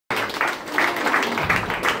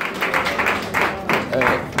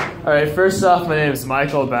Alright, first off, my name is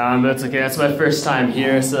Michael Baum, but it's okay, that's my first time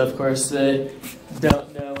here, so of course they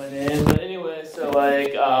don't know my name. But anyway, so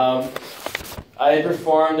like, I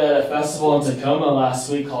performed at a festival in Tacoma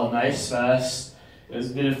last week called Nice Fest. It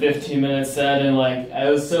was a 15-minute set, and like,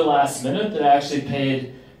 I was so last minute that I actually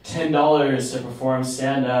paid $10 to perform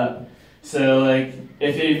stand-up. So like,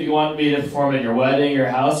 if you want me to perform at your wedding or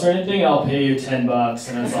house or anything, I'll pay you $10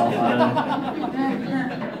 and it's all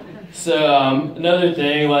fun. So another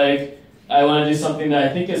thing, like, I want to do something that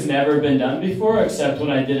I think has never been done before, except when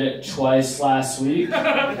I did it twice last week.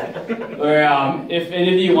 Where if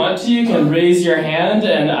any of you want to, you can raise your hand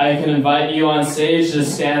and I can invite you on stage to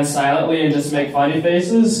stand silently and just make funny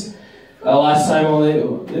faces. Last time only,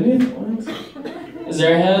 is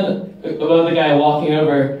there a hand above the guy walking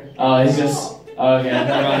over? He's just, okay,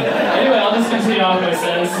 never mind. Anyway, I'll just continue on with my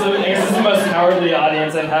sentence. I guess this is the most cowardly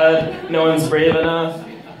audience I've had. No one's brave enough.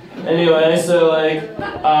 Anyway, so like,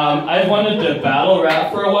 I've wanted to battle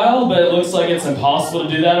rap for a while, but it looks like it's impossible to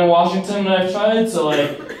do that in Washington when I've tried. So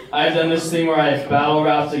like, I've done this thing where I've battle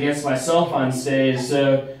rapped against myself on stage.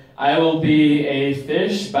 So I will be a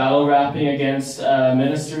fish battle rapping against a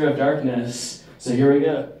minister of darkness. So here we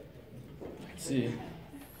go. Let's see.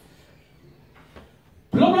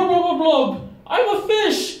 Blub, blub, blub, blub, blub. I'm a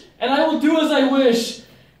fish, and I will do as I wish.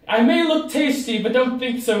 I may look tasty, but don't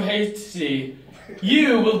think so hasty.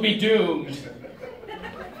 You will be doomed.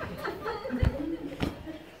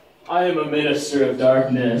 I am a minister of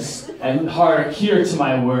darkness, and hear to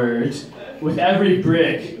my word. With every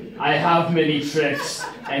brick, I have many tricks,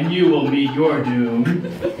 and you will meet your doom. Blub,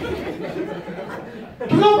 blub,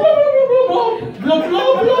 blub, blub, blub,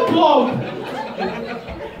 blub, blub, blub.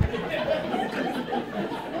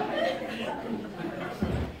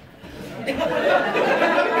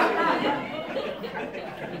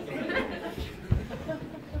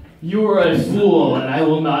 You are a fool, and I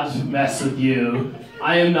will not mess with you.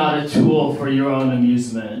 I am not a tool for your own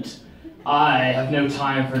amusement. I have no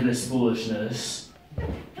time for this foolishness.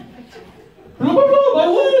 Blub, blub, blub, I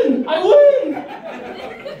win! I win!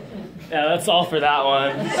 Yeah, that's all for that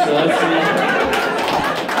one. So let's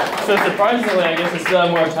see. So surprisingly, I guess I still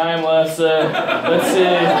have more time left, so let's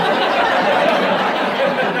see.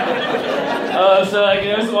 So like,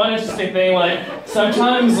 there's one interesting thing, like,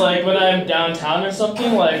 sometimes like when I'm downtown or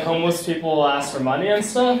something, like homeless people will ask for money and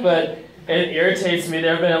stuff, but it irritates me.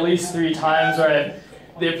 There have been at least 3 times where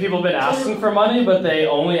people have been asking for money, but they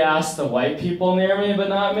only ask the white people near me, but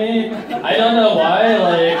not me. I don't know why,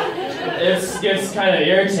 like, it gets kind of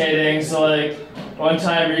irritating. So like, one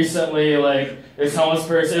time recently, like, this homeless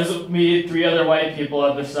person, it was me, 3 other white people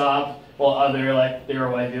at the stop. Well, like, they were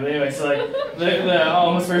white people. Anyway, so, like, the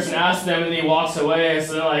homeless person asked them, and he walks away.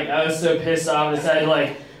 So, like, I was so pissed off, I decided to,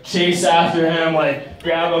 like, chase after him, like,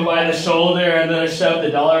 grab him by the shoulder, and then I shoved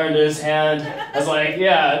the dollar into his hand. I was like,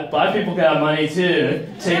 yeah, black people can have money, too.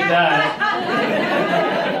 Take that.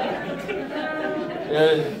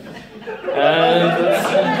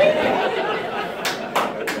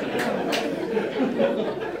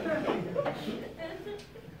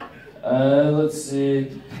 Let's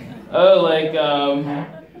see. Oh, like, yeah,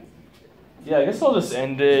 I guess I'll just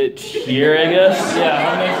end it here, I guess. Yeah,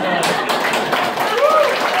 that makes sense.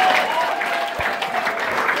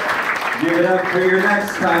 Give it up for your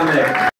next comic.